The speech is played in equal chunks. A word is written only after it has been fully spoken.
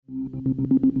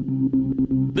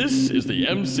This is the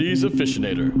MC's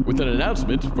Officinator with an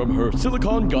announcement from her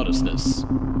Silicon Goddessness.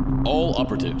 All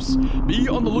operatives, be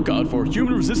on the lookout for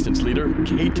human resistance leader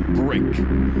Kate Brick.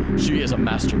 She is a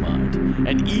mastermind,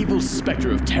 an evil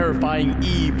specter of terrifying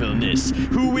evilness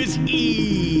who is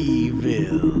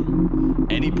evil.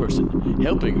 Any person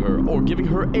helping her or giving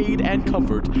her aid and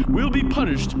comfort will be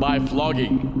punished by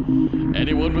flogging.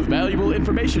 Anyone with valuable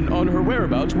information on her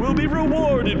whereabouts will be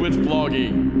rewarded with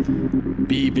flogging.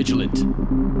 Be vigilant.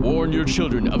 Warn your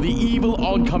children of the evil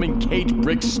oncoming Kate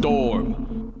Brick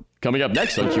storm. Coming up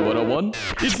next on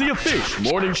Q101 is the Fish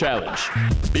Morning Challenge.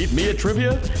 Beat me at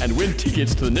trivia and win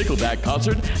tickets to the Nickelback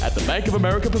concert at the Bank of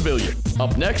America Pavilion.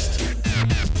 Up next,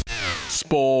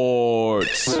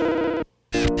 sports.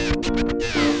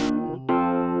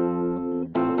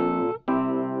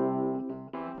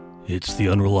 It's the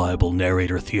Unreliable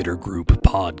Narrator Theater Group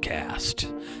podcast.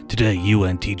 Today,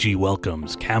 UNTG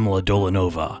welcomes Kamala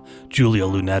Dolanova, Julia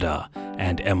Lunetta,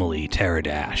 and Emily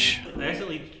Taradash. I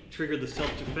accidentally triggered the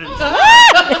self-defense.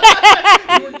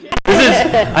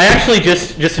 I actually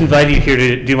just invited you here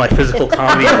to do my physical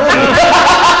comedy routine.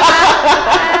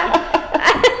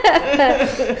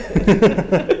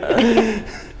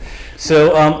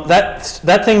 So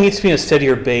that thing needs to be in a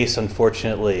steadier base,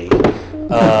 unfortunately.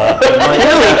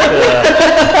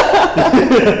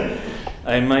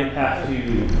 I might have to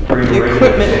bring the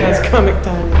equipment has comic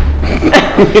time.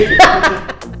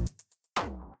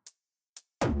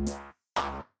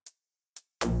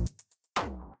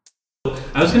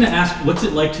 I was going to ask, what's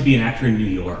it like to be an actor in New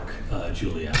York,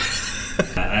 Julia?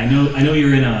 I know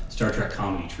you're in a Star Trek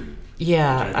comedy troupe.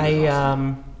 Yeah,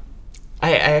 I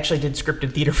actually did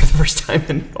scripted theater for the first time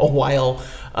in a while.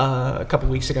 A couple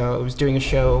weeks ago, I was doing a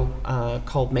show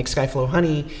called Make Sky Flow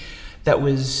Honey that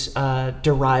was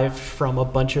derived from a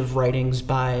bunch of writings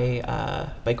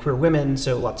by queer women.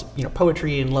 So lots of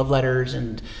poetry and love letters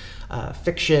and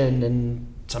fiction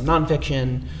and some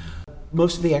nonfiction.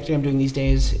 Most of the acting I'm doing these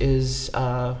days is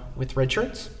with Red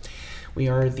Shirts. We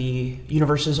are the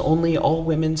universe's only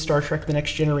all-women Star Trek The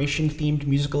Next Generation themed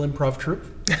musical improv troupe.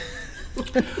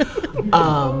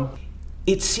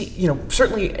 It's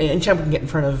certainly anytime we can get in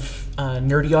front of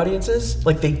nerdy audiences,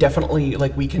 they definitely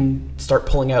we can start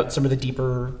pulling out some of the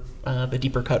deeper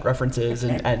cut references,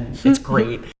 and it's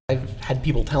great. I've had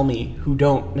people tell me who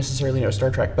don't necessarily know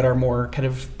Star Trek but are more kind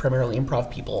of primarily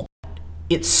improv people.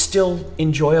 It's still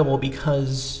enjoyable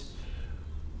because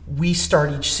we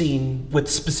start each scene with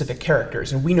specific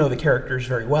characters, and we know the characters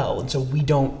very well, and so we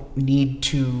don't need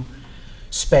to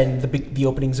spend the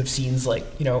openings of scenes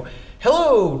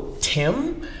hello,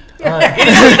 Tim. It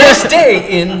is the next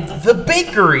day in the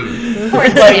bakery.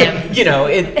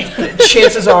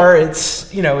 Chances are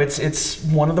it's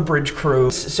one of the bridge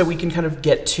crew, so we can kind of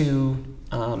get to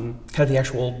kind of the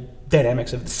actual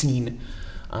dynamics of the scene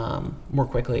more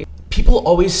quickly. People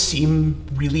always seem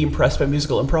really impressed by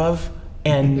musical improv,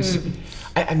 and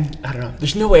I don't know.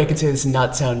 There's no way I can say this and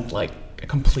not sound like a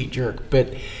complete jerk,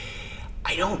 but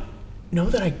I don't know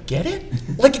that I get it.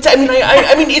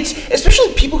 It's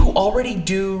especially people who already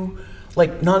do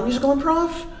non-musical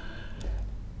improv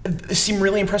seem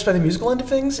really impressed by the musical end of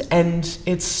things, and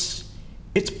it's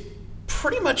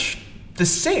pretty much the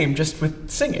same, just with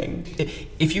singing.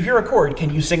 If you hear a chord,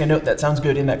 can you sing a note that sounds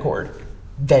good in that chord?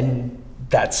 Then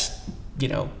that's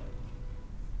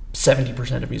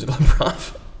 70% of musical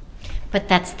improv. But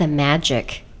that's the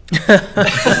magic.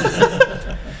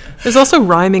 There's also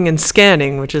rhyming and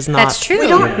scanning, which is not... That's true.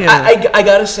 I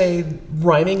gotta say,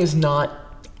 rhyming is not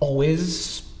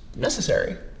always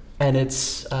necessary. And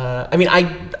it's...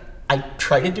 I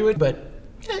try to do it, but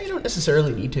you don't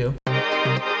necessarily need to.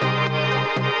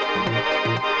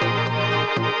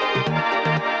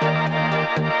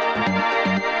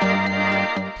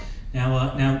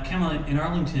 Now, Kamala, in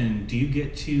Arlington, do you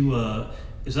get to...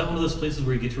 is that one of those places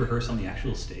where you get to rehearse on the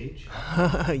actual stage?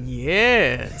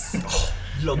 Yes.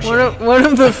 One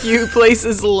of the few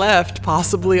places left,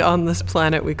 possibly on this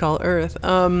planet we call Earth.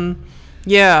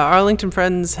 Arlington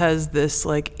Friends has this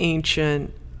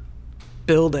ancient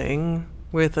building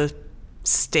with a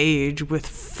stage with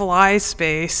fly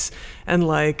space and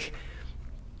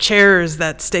chairs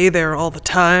that stay there all the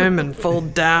time and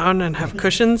fold down and have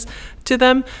cushions to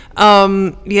them.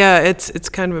 It's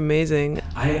kind of amazing.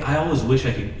 I always wish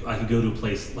I could go to a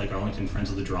place like Arlington Friends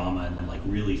of the Drama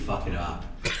and really fuck it up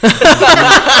in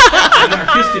an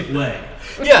artistic way.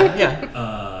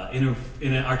 Yeah. In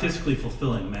an artistically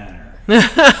fulfilling manner.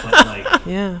 But like,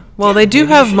 Yeah. Well, they do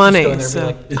have money, so.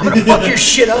 I'm gonna fuck your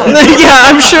shit up. Yeah,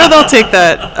 I'm sure they'll take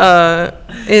that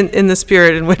in the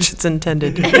spirit in which it's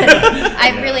intended.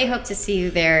 I really hope to see you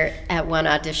there at one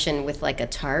audition with like a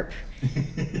tarp.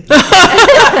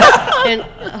 And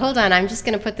hold on, I'm just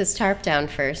going to put this tarp down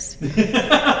first.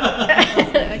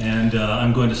 and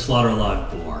I'm going to slaughter a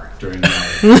live boar during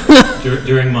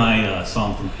my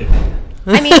song from Pippin.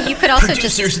 I mean, you could also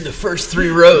Producers in the first 3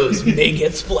 rows may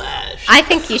get splashed. I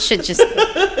think you should just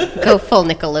go full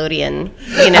Nickelodeon,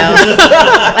 you know?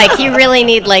 Like, you really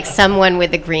need, like, someone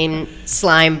with a green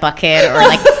slime bucket or,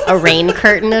 like, a rain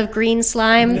curtain of green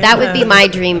slime. That would be my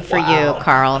dream for you,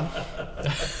 Carl.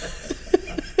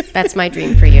 That's my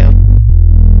dream for you.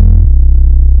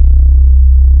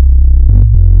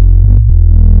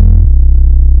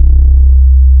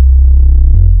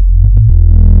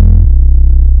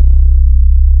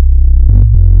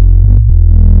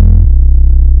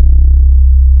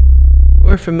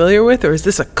 We're familiar with, or is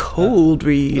this a cold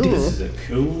read? This is a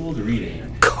cold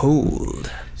reading. Cold.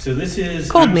 So this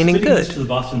is Cold I'm meaning submitting this good. to the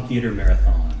Boston Theater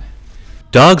Marathon.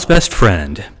 Dog's best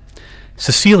friend.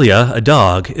 Cecilia, a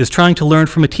dog, is trying to learn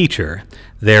from a teacher.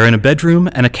 They're in a bedroom,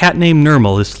 and a cat named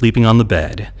Nermal is sleeping on the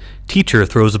bed. Teacher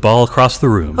throws a ball across the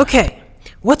room. Okay,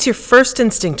 what's your first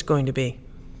instinct going to be?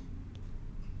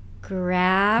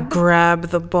 Grab. Grab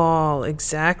the ball,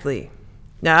 exactly.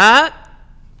 Ah,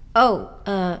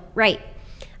 Right.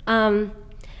 I've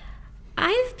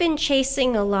been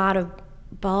chasing a lot of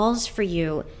balls for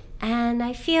you, and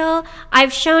I feel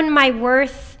I've shown my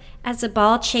worth as a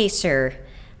ball chaser.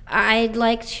 I'd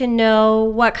like to know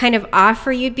what kind of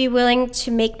offer you'd be willing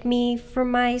to make me for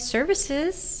my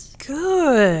services.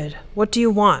 good. What do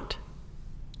you want?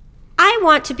 I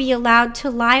want to be allowed to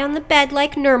lie on the bed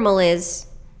like Nermal is.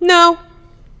 No.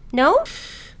 No?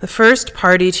 The first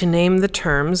party to name the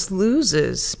terms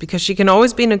loses, because she can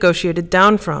always be negotiated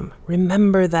down from.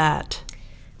 Remember that.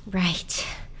 Right.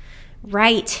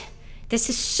 This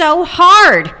is so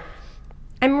hard.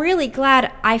 I'm really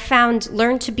glad I found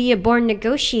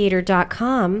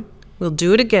LearnToBeABornNegotiator.com. We'll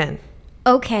do it again.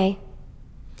 Okay.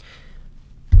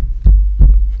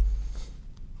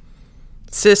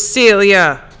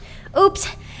 Cecilia. Oops.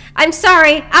 I'm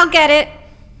sorry. I'll get it.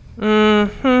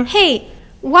 Mm-hmm. Hey,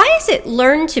 why is it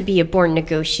Learn to Be a Born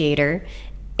Negotiator?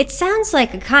 It sounds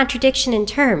like a contradiction in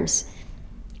terms.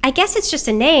 I guess it's just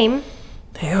a name.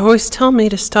 They always tell me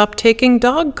to stop taking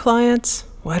dog clients.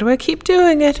 Why do I keep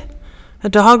doing it? A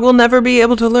dog will never be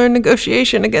able to learn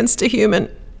negotiation against a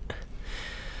human.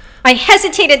 I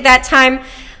hesitated that time.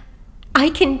 I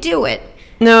can do it.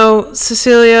 No,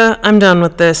 Cecilia, I'm done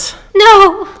with this.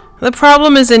 No! The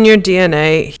problem is in your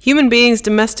DNA. Human beings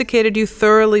domesticated you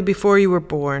thoroughly before you were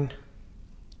born.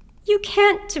 You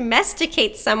can't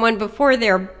domesticate someone before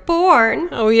they're born.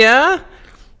 Oh, yeah?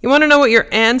 You want to know what your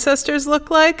ancestors look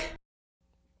like?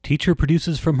 Teacher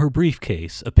produces from her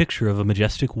briefcase a picture of a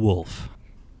majestic wolf.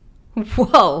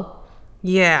 Whoa.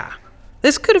 Yeah.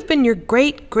 This could have been your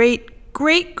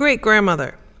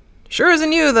great-great-great-great-grandmother. Sure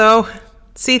isn't you, though.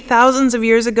 See, thousands of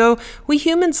years ago, we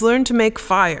humans learned to make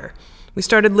fire. We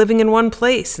started living in one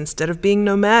place instead of being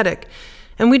nomadic,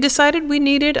 and we decided we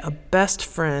needed a best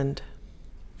friend.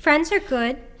 Friends are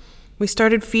good. We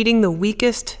started feeding the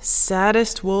weakest,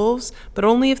 saddest wolves, but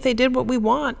only if they did what we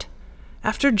want.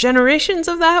 After generations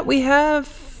of that, we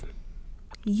have...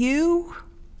 you?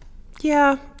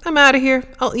 Yeah, I'm out of here.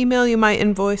 I'll email you my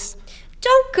invoice.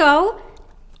 Don't go.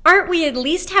 Aren't we at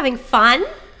least having fun?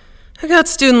 I got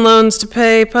student loans to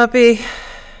pay, puppy.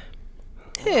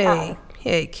 Hey,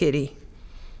 kitty.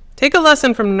 Take a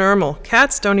lesson from Nermal.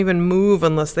 Cats don't even move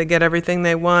unless they get everything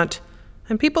they want.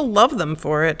 And people love them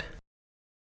for it.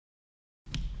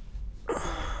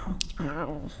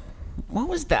 What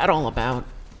was that all about?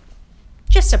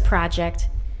 Just a project.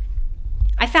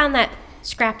 I found that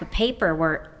scrap of paper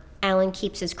where Alan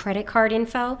keeps his credit card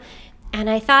info, and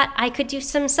I thought I could do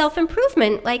some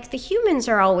self-improvement like the humans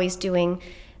are always doing,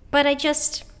 but I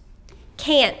just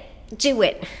can't do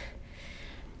it.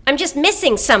 I'm just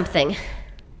missing something.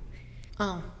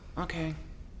 Oh, okay.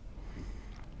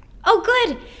 Oh,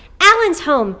 good. Alan's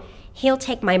home. He'll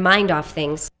take my mind off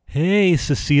things. Hey,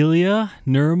 Cecilia,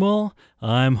 Nermal,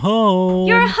 I'm home.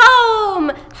 You're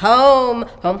home! Home!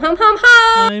 Home, home, home,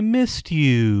 home! I missed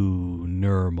you,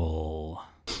 Nermal.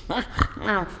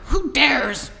 Who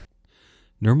dares?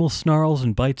 Nermal snarls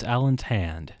and bites Alan's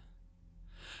hand.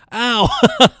 Ow!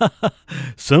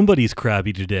 Somebody's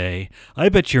crabby today. I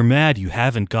bet you're mad you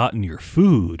haven't gotten your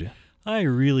food. I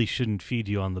really shouldn't feed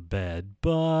you on the bed,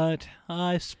 but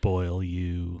I spoil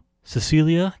you.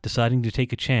 Cecilia, deciding to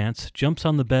take a chance, jumps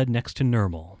on the bed next to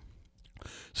Nermal.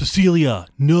 Cecilia,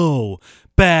 no!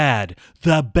 Bad!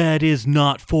 The bed is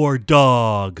not for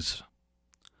dogs!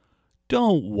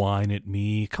 Don't whine at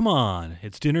me. Come on,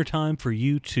 it's dinner time for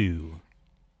you too.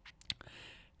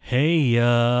 Hey,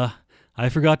 I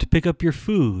forgot to pick up your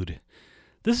food.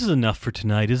 This is enough for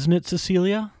tonight, isn't it,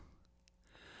 Cecilia?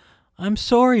 I'm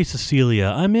sorry, Cecilia.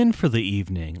 I'm in for the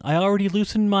evening. I already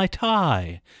loosened my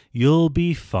tie. You'll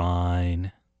be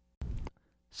fine.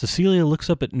 Cecilia looks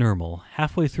up at Nermal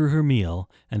halfway through her meal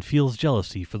and feels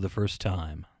jealousy for the first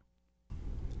time.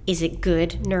 Is it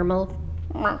good, Nermal?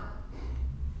 No.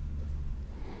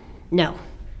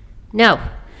 No.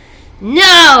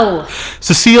 No!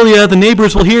 Cecilia, the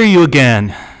neighbors will hear you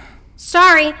again.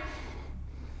 Sorry.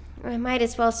 I might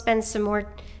as well spend some more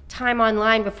time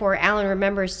online before Alan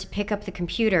remembers to pick up the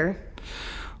computer.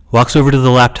 Walks over to the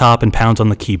laptop and pounds on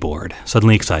the keyboard,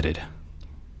 suddenly excited.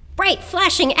 Bright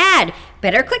flashing ad.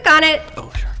 Better click on it.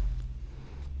 Oh, sure.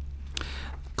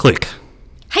 Click.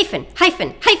 Hyphen,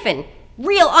 hyphen, hyphen.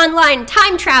 Real online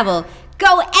time travel.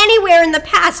 Go anywhere in the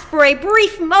past for a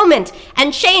brief moment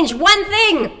and change one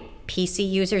thing. PC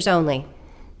users only.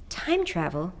 Time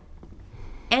travel.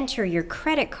 Enter your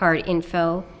credit card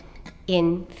info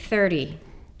in 30,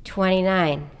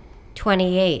 29,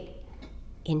 28.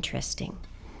 Interesting.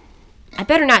 I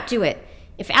better not do it.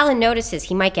 If Alan notices,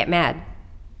 he might get mad.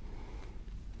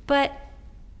 But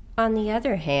on the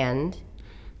other hand...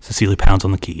 Cecilia pounds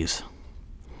on the keys.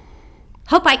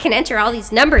 Hope I can enter all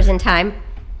these numbers in time.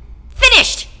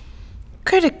 Finished!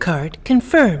 Credit card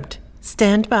confirmed.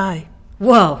 Stand by.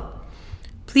 Whoa.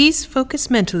 Please focus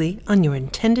mentally on your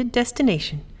intended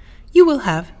destination. You will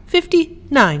have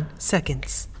 59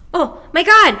 seconds. Oh my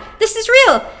god, this is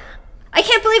real! I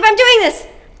can't believe I'm doing this!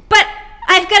 But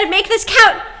I've got to make this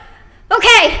count!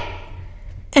 Okay!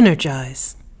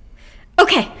 Energize.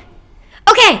 Okay.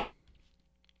 Okay!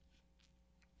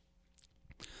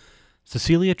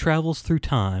 Cecilia travels through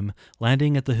time,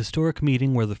 landing at the historic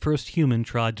meeting where the first human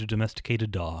tried to domesticate a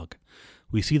dog.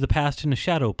 We see the past in a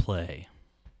shadow play.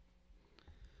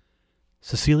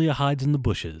 Cecilia hides in the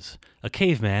bushes. A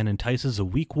caveman entices a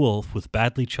weak wolf with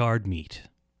badly charred meat.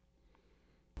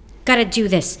 Gotta do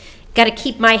this. Gotta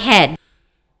keep my head.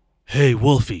 Hey,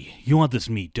 Wolfie, you want this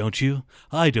meat, don't you?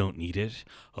 I don't need it.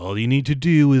 All you need to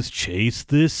do is chase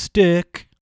this stick.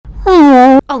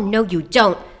 Oh, no you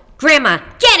don't. Grandma,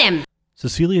 get him!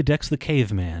 Cecilia decks the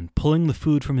caveman, pulling the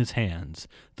food from his hands.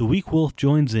 The weak wolf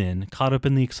joins in, caught up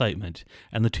in the excitement,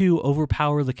 and the two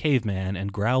overpower the caveman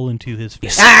and growl into his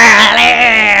face.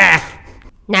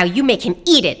 Now you make him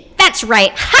eat it. That's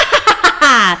right. Ha ha ha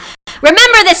ha!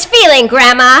 Remember this feeling,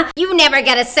 Grandma. You never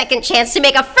get a second chance to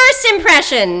make a first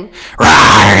impression.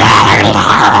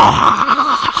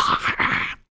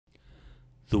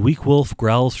 The weak wolf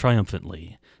growls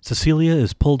triumphantly. Cecilia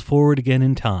is pulled forward again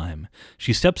in time.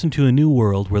 She steps into a new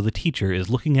world where the teacher is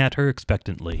looking at her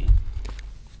expectantly.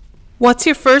 What's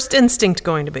your first instinct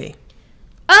going to be?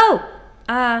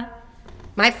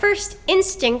 My first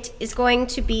instinct is going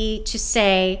to be to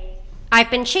say, I've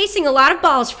been chasing a lot of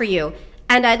balls for you,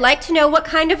 and I'd like to know what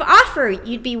kind of offer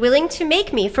you'd be willing to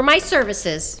make me for my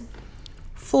services.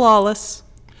 Flawless.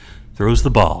 Throws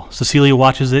the ball. Cecilia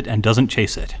watches it and doesn't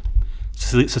chase it.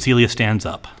 Cecilia stands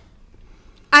up.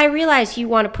 I realize you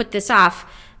want to put this off,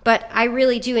 but I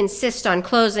really do insist on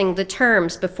closing the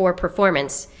terms before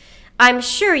performance. I'm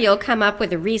sure you'll come up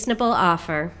with a reasonable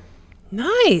offer.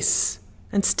 Nice.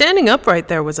 And standing up right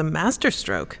there was a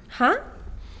masterstroke. Huh?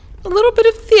 A little bit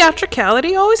of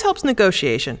theatricality always helps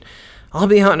negotiation. I'll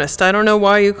be honest, I don't know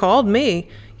why you called me.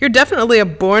 You're definitely a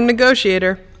born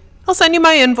negotiator. I'll send you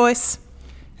my invoice.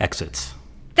 Exits.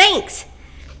 Thanks!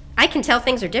 I can tell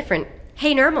things are different.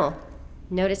 Hey, Nermal,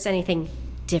 notice anything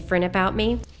different about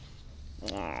me?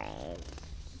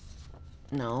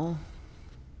 No.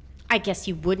 I guess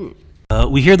you wouldn't.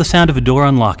 We hear the sound of a door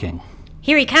unlocking.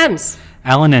 Here he comes.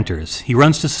 Alan enters. He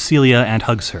runs to Cecilia and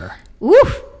hugs her.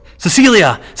 Woof!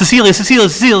 Cecilia! Cecilia! Cecilia!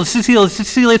 Cecilia! Cecilia!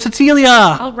 Cecilia!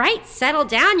 Cecilia! All right, settle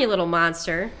down, you little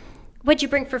monster. What'd you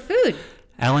bring for food?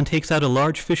 Alan takes out a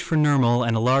large fish for Nermal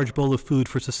and a large bowl of food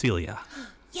for Cecilia.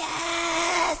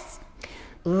 Yes!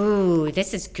 Ooh,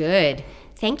 this is good.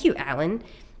 Thank you, Alan.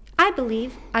 I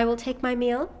believe I will take my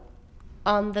meal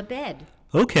on the bed.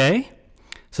 Okay.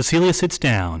 Cecilia sits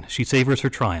down. She savors her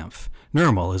triumph.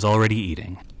 Nermal is already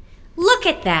eating. Look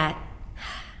at that.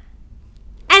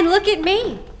 And look at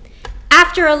me.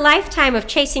 After a lifetime of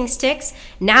chasing sticks,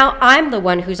 now I'm the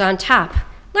one who's on top.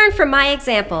 Learn from my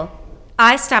example.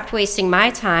 I stopped wasting my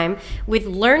time with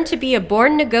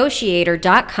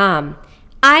LearnToBeABornNegotiator.com.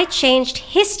 I changed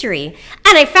history,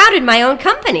 and I founded my own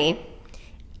company.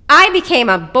 I became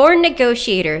a born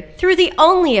negotiator through the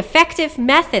only effective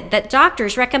method that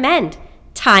doctors recommend: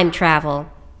 time travel.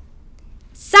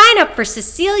 Sign up for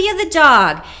Cecilia the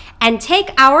dog and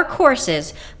take our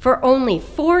courses for only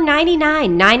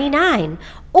 $499.99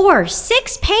 or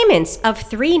 6 payments of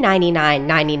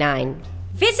 $399.99.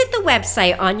 Visit the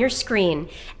website on your screen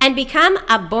and become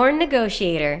a born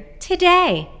negotiator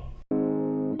today.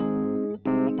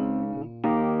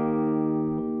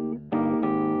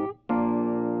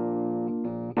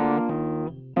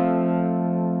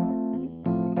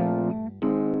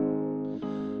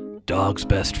 Dog's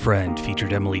Best Friend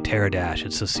featured Emily Teradash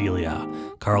as Cecilia,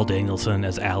 Carl Danielson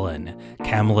as Alan,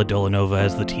 Kamala Dolanova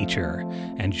as the teacher,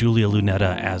 and Julia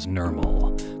Lunetta as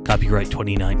Nermal. Copyright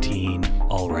 2019,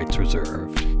 all rights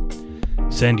reserved.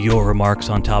 Send your remarks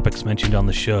on topics mentioned on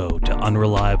the show to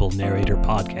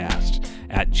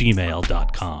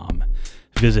unreliablenarratorpodcast@gmail.com.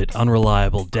 Visit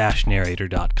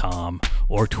unreliable-narrator.com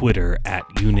or Twitter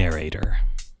 @unarrator.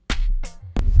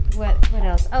 What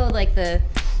else? Oh, like the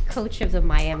coach of the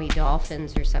Miami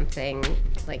Dolphins or something.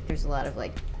 Like, there's a lot of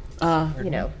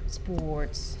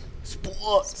sports.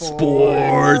 Sports. You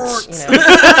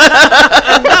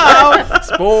know.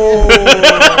 Sports.